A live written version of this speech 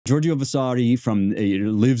Giorgio Vasari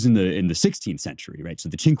lives in the 16th century, right? So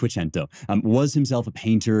the Cinquecento, was himself a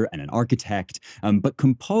painter and an architect, but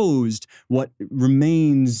composed what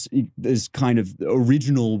remains this kind of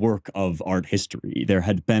original work of art history. There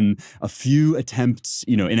had been a few attempts,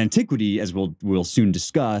 in antiquity, as we'll soon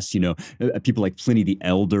discuss. People like Pliny the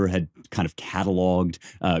Elder had kind of cataloged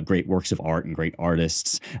great works of art and great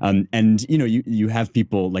artists, and you have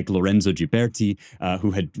people like Lorenzo Ghiberti,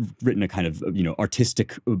 who had written a kind of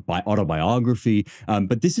artistic autobiography,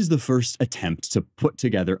 but this is the first attempt to put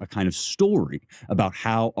together a kind of story about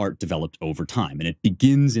how art developed over time. And it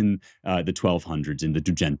begins in the 1200s in the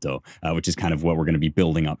Dugento, which is kind of what we're going to be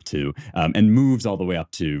building up to, and moves all the way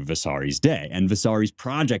up to Vasari's day. And Vasari's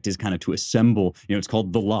project is kind of to assemble, it's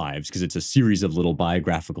called The Lives, because it's a series of little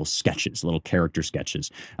biographical sketches, little character sketches,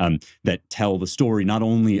 that tell the story not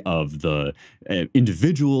only of the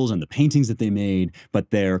individuals and the paintings that they made,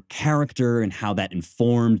 but their character and how that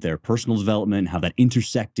informed their personal development, how that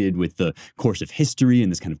intersected with the course of history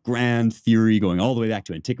and this kind of grand theory going all the way back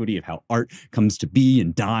to antiquity of how art comes to be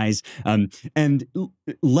and dies. And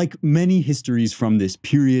like many histories from this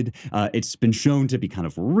period, it's been shown to be kind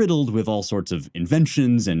of riddled with all sorts of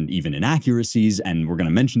inventions and even inaccuracies, and we're going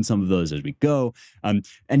to mention some of those as we go.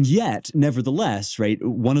 And yet, nevertheless, right,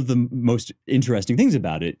 one of the most interesting things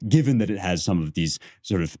about it, given that it has some of these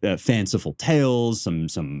sort of fanciful tales, some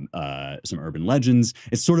urban legends,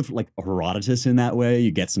 it's sort of like Herodotus in that way.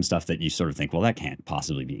 You get some stuff that you sort of think, well, that can't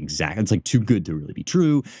possibly be exact. It's like too good to really be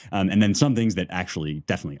true. And then some things that actually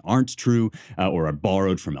definitely aren't true or are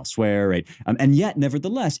borrowed from elsewhere, right? And yet,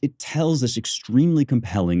 nevertheless, it tells this extremely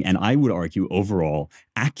compelling and I would argue overall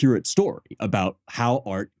accurate story about how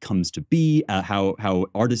art comes to be, how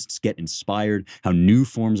artists get inspired, how new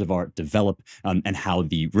forms of art develop, and how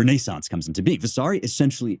the Renaissance comes into being. Vasari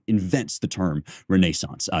essentially invents the term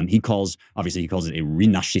Renaissance. Obviously he calls it a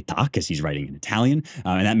rinascita because he's writing in Italian,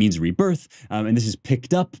 and that means rebirth. And this is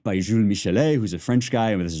picked up by Jules Michelet, who's a French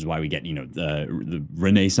guy, and this is why we get the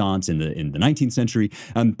Renaissance in the 19th century.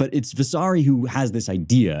 But it's Vasari who has this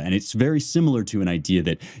idea, and it's very similar to an idea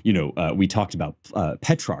that we talked about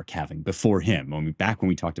Petrarch having before him. When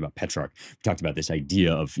we talked about Petrarch, we talked about this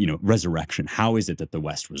idea of resurrection. How is it that the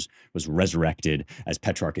West was resurrected as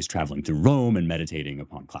Petrarch is traveling through Rome and meditating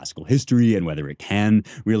upon classical history and whether it can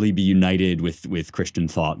really be united with Christian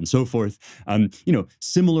thought and so forth.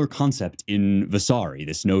 Similar concept in Vasari,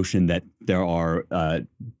 this notion that there are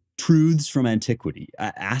truths from antiquity,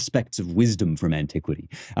 aspects of wisdom from antiquity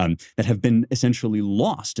that have been essentially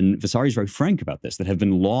lost. And Vasari is very frank about this, that have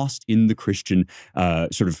been lost in the Christian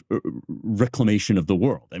sort of reclamation of the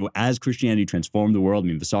world. And as Christianity transformed the world,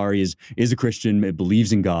 Vasari is a Christian,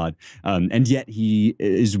 believes in God, and yet he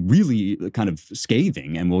is really kind of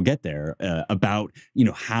scathing, and we'll get there, about,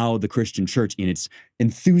 how the Christian church in its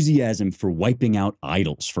enthusiasm for wiping out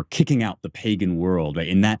idols, for kicking out the pagan world, right?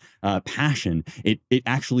 In that passion, it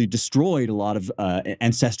actually destroyed a lot of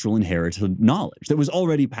ancestral inherited knowledge that was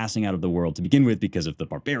already passing out of the world to begin with because of the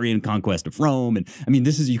barbarian conquest of Rome. And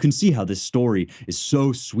you can see how this story is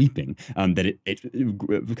so sweeping that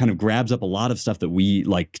it kind of grabs up a lot of stuff that we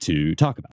like to talk about.